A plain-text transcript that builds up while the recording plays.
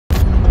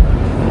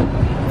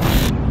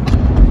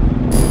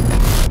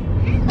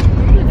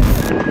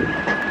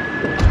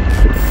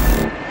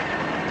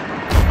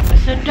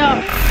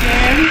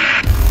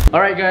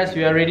Alright guys,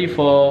 we are ready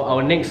for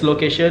our next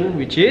location,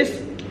 which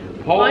is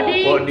Port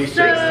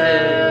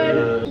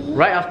Dickson.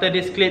 Right after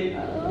this clip,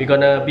 we're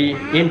gonna be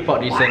in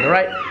Port Dickson.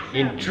 Alright,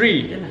 in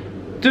 3,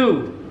 2,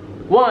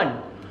 1.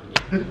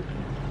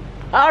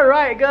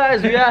 Alright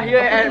guys, we are here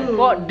at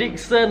Port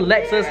Dickson,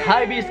 Lexis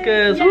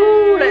Hibiscus.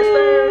 Woo,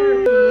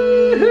 Lexis.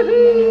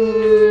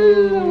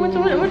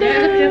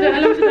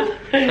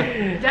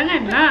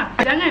 Janganlah.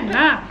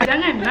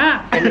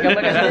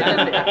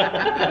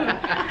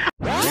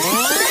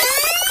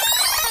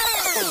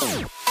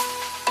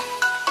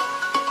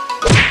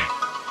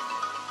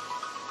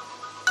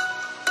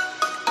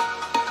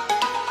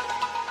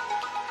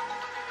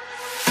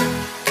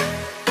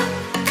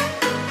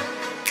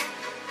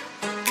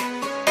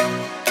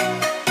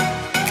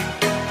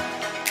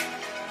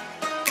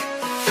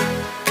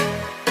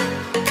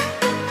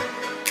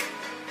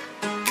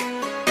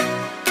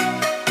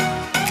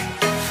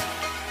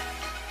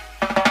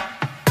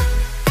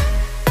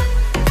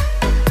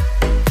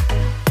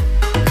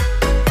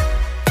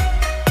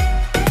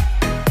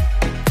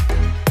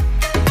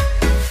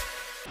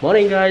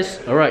 Morning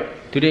guys. Alright,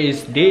 today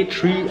is day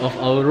 3 of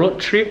our road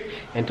trip,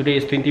 and today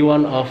is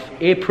 21 of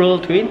April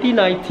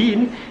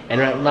 2019,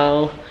 and right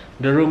now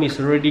the room is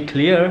already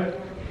clear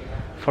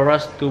for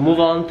us to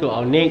move on to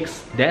our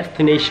next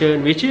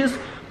destination, which is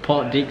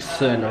Port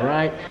Dickson.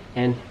 Alright,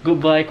 and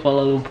goodbye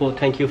Kuala Lumpur,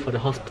 thank you for the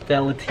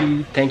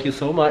hospitality, thank you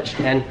so much,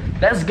 and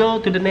let's go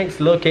to the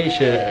next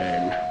location.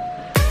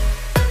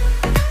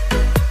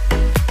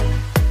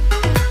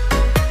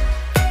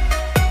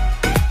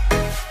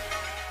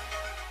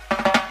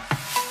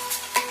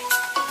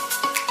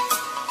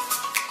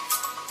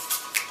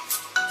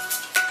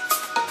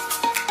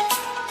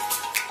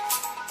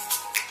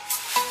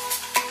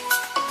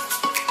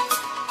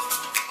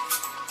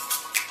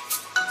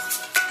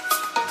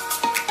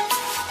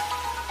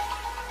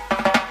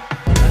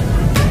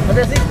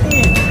 Ada 60.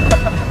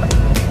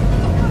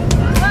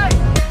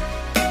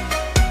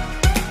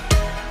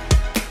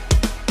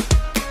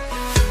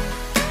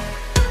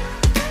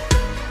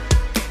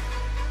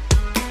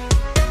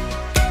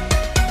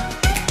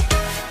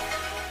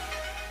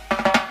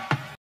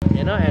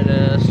 We're now at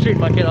the street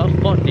market of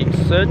Port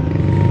Dickson.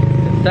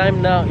 The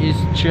time now is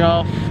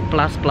 12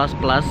 plus,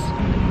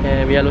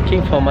 and we are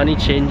looking for money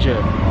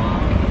changer.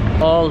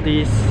 All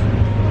these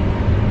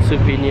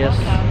souvenirs.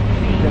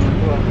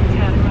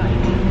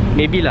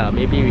 Maybe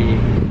we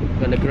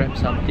gonna grab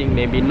something,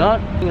 maybe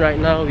not. Right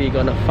now we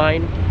gonna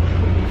find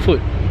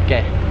food.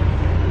 Okay.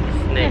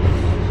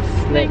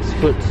 Snacks,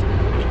 food.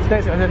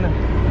 Snacks kat sana.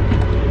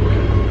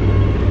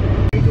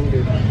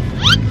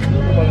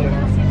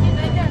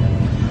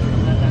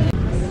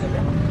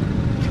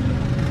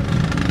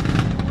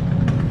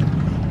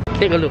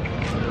 Take a look.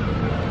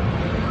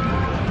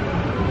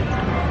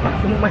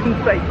 Kemang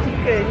fried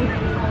chicken.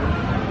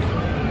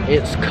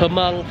 It's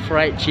Kemang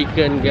fried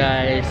chicken,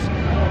 guys.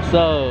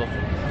 So,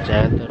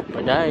 jangan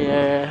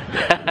terpedaya.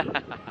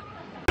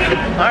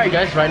 Alright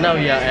guys, right now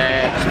we are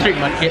at street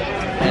market,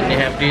 and they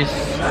have this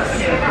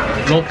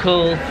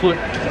local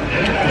food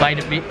by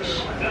the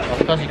beach.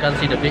 Of course you can't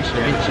see the beach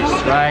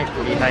is right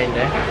behind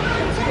there.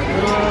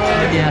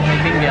 So they are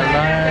having their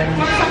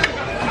lunch.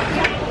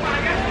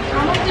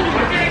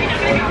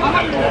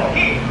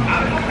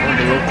 All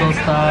the local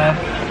stuff.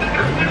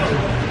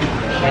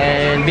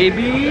 And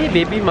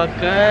baby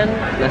makan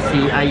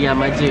nasi ayam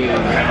aja.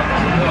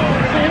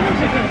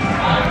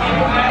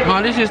 Oh,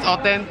 this is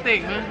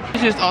authentic, man.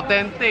 This is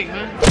authentic,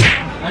 man.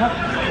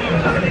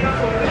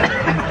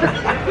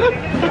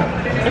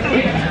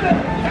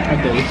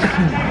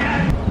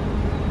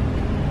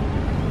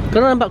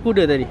 Kau nampak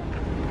kuda tadi?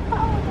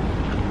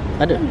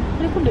 Ada?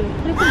 Ada kuda.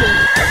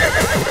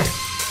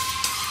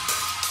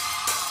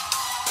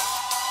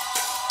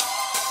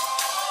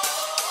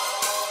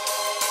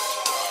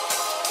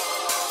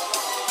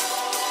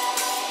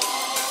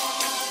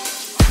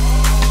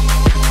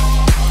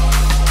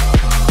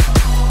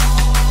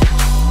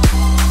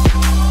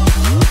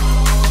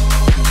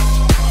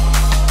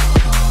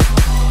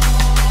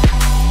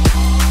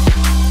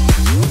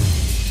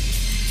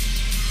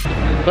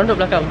 Korang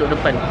duduk belakang, duduk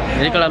depan.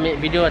 Jadi kalau ambil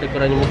video ada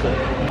korang muka.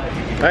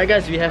 Alright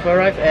guys, we have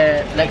arrived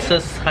at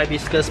Lexis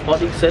Hibiscus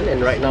Port Dickson,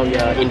 and right now we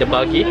are in the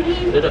buggy.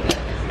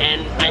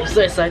 And I'm so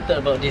excited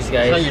about this,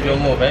 guys. So you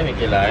don't move, make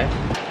it lah.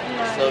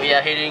 So we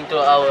are heading to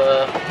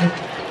our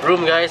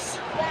room, guys.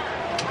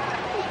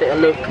 Take a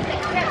look.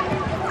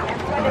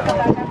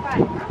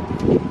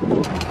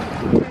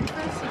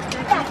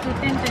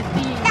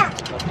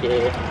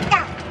 Okay.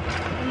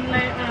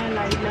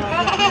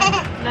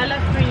 Lala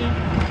free.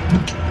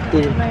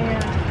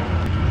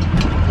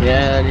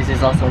 Yeah, this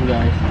is awesome,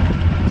 guys.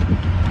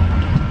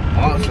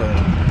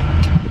 Awesome.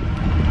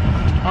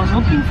 I was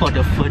hoping for the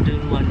further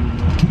one, you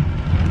know.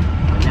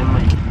 Never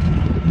mind.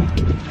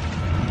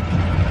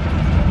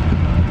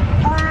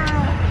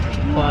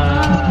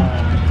 Wow.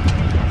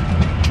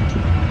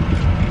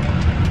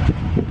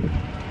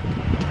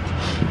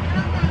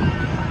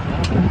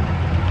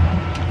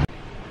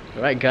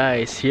 Alright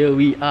guys, here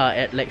we are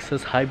at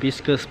Lexis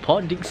Hibiscus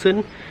Port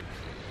Dickson.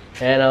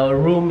 And our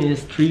room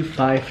is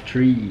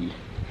 353.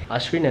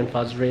 Ashwin and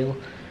Fazrail,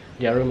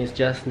 their room is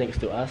just next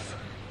to us,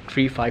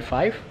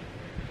 355.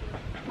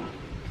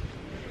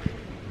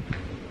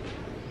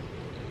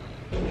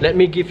 Let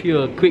me give you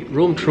a quick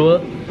room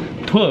tour.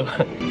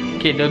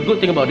 Okay, the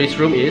good thing about this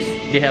room is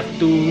they have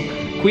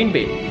 2 queen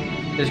bed,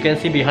 as you can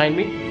see behind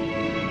me,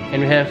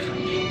 and we have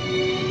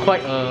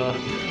quite a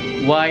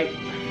wide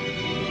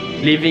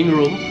living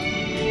room.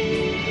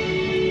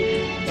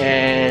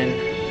 And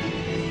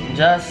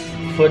just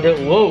further,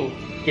 whoa,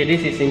 okay,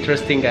 this is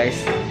interesting, guys.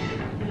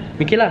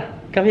 Michaela,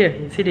 come here,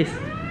 see this.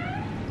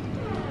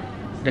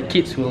 The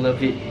kids will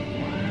love it.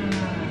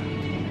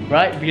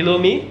 Right below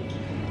me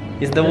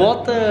is the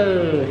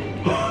water.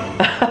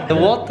 The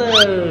water.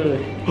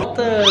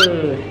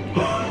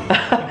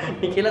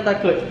 Michaela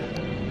takut.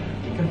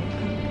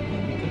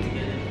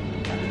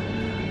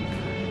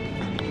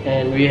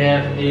 And we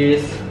have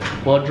this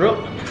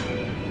wardrobe.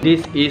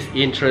 This is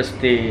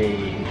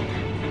interesting.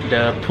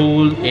 The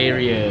pool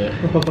area.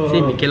 See,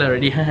 Michaela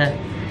already. Ada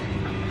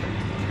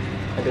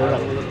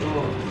orang.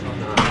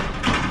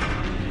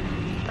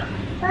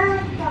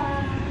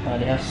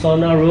 They have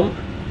sauna room,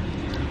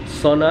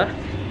 sauna,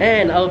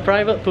 and our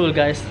private pool,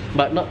 guys.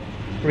 But not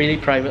really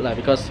private lah,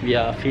 because we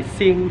are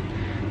facing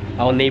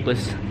our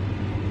neighbours.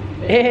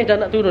 Dah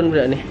nak turun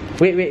budak ni.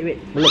 Wait,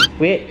 belum.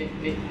 Wait.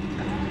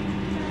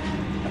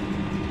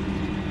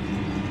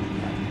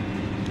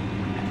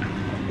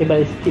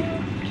 Balik sikit.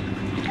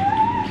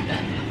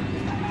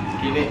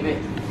 Okay, wait.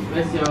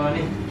 Where's your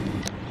name?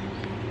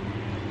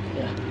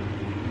 Yeah.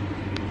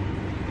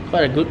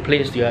 Quite a good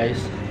place, guys.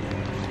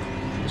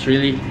 It's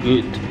really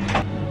good.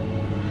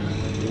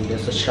 And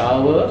there's a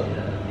shower.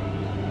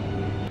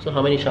 So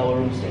how many shower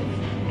rooms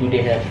do they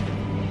have?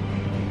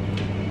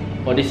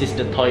 Oh, this is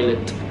the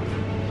toilet.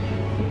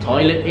 The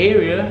toilet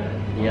area.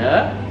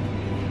 Yeah.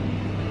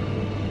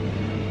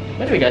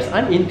 By the way, guys,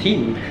 I'm in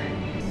team.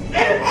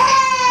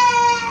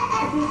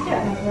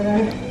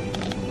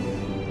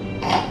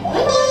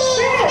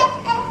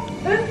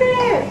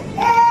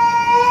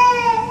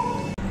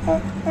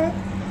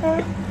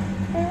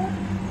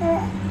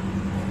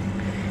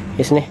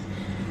 Sini.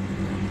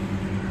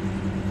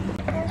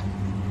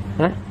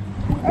 Hah?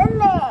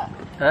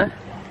 Hah?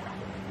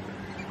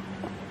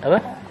 Apa?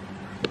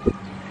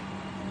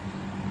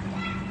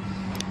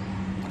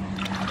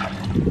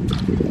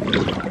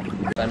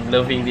 I'm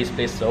loving this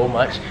place so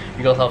much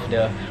because of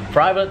the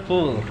private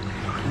pool.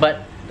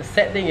 But the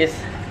sad thing is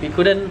we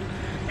couldn't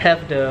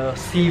have the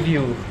sea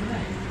view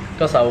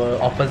because our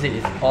opposite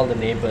is all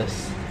the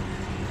neighbors.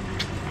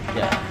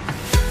 Yeah.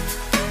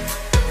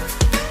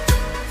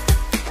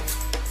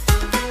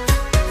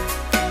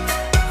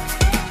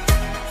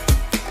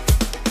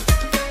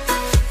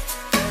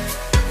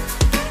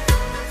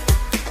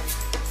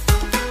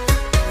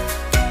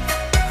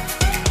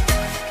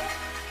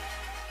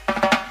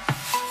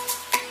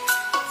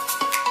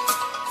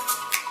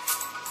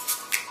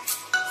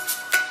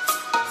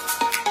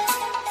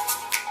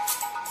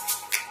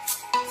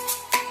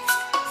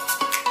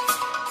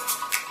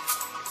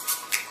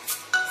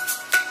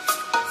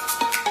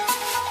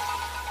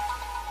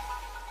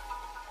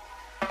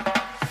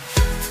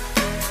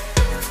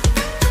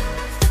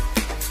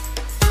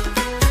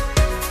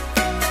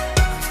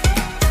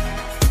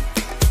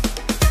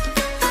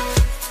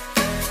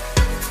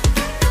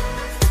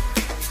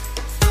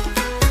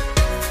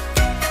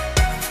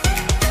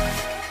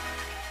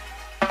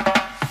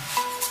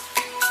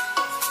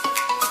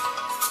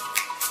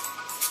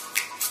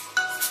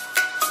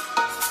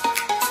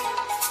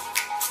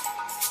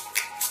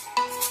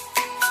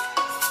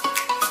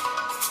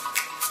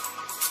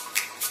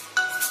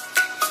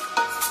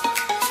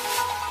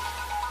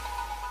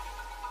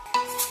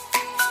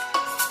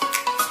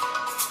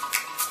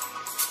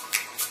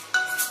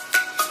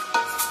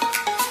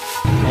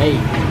 Hey,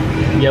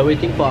 we are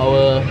waiting for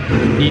our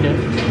dinner.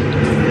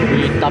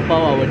 We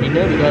tapau our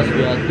dinner because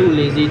we are too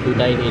lazy to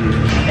dine in.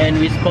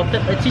 And we spotted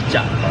a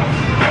cicak.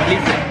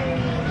 Listen.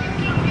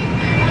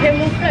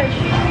 Camouflage.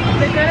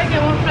 The color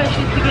camouflage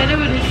is together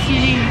with the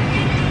ceiling.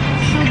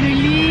 So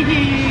believe.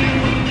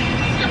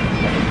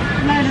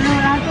 I don't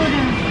know, ratu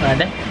dia.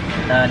 Ada?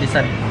 This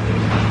one.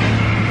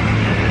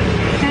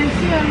 Can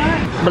see or not?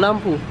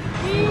 Melampu.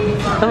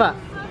 Nampak?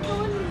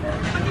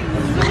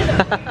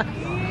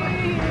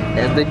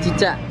 That's the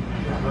cicak.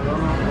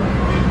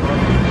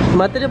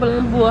 Mata dia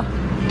melampu lah.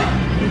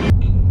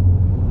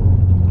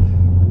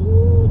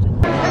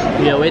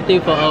 We are waiting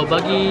for our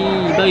buggy,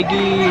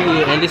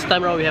 and this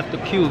time around we have to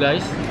queue,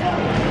 guys.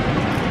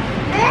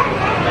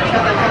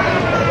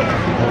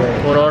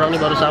 Orang-orang ni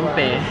baru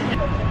sampai.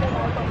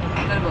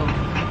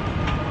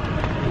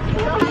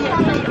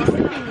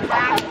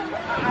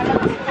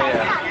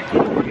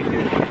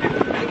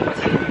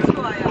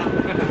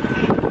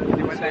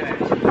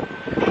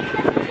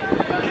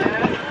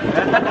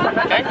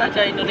 Guys,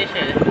 macam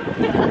Indonesia.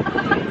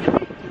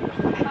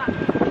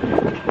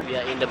 We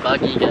are in the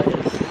buggy, guys.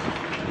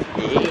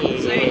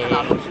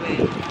 Yeah.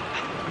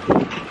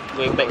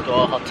 Going back to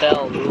our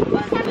hotel room.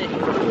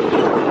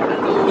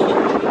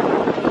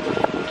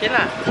 Okay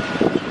lah.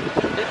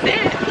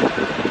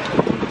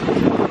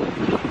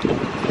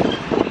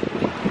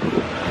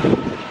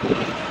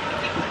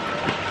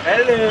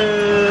 Hello.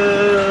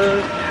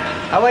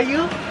 How are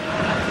you?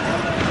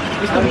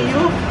 Nice to meet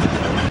you.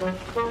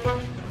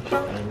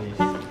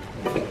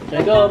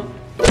 Assalamualaikum.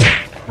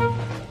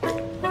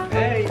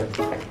 Hey.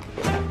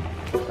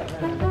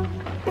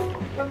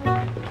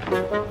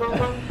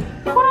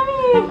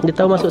 Dia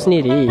tahu masuk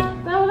sendiri.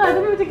 Tahu lah,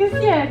 tapi macam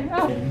kesian.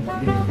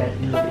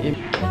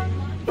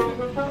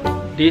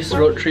 This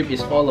road trip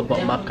is all about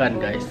makan,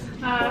 guys.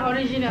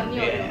 Original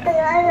ni.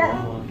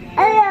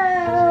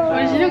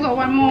 Original got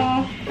one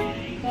more.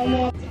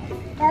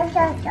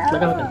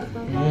 Makan.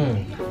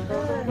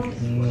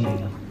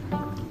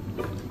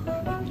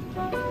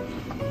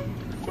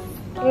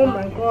 Oh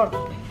my god.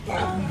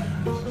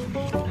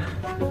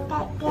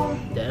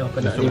 Jangan aku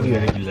nak review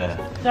lagi lah.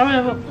 Sama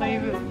lah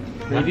review.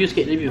 Review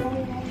sikit, review.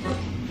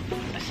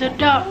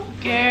 Sedap,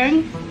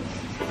 geng.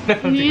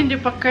 Ni dia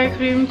pakai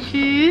cream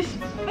cheese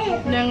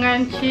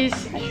dengan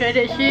cheese,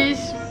 shredded cheese.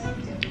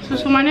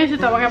 Susu manis dia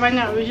tak pakai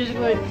banyak, which is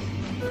good.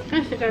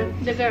 Kan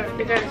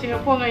dekat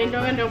Singapore dengan Indo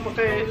kan dia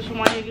pakai susu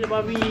manis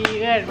gila babi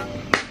kan.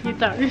 Dia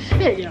tak, dia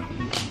sikit je.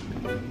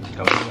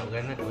 Kau nak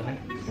makan nak mana?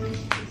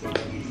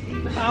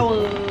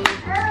 Power.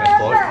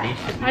 Port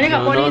Dickson. Ada kat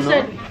Port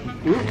Dickson.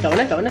 Kat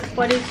mana? Kat mana?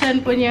 Port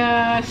Dickson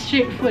punya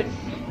street food.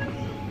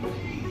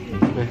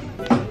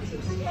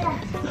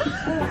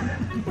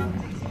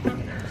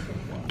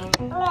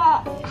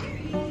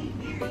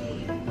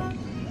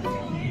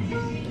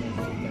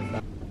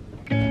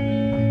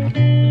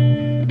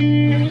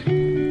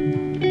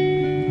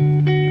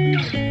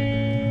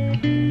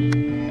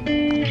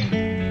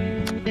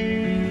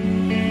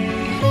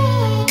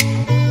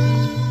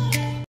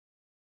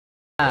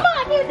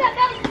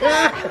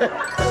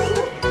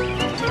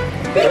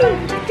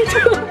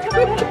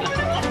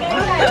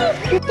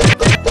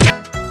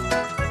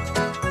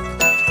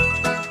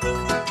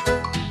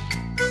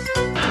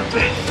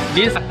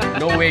 This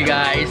no way,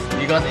 guys,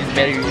 because it's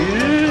very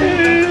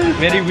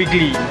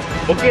wiggly.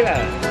 Okey lah.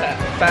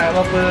 Tak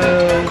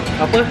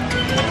apa.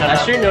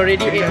 Ashrin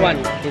already ate one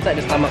inside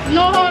the stomach.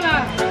 No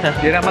lah.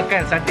 Dia nak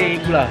makan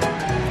sate gula.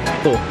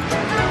 Tuh.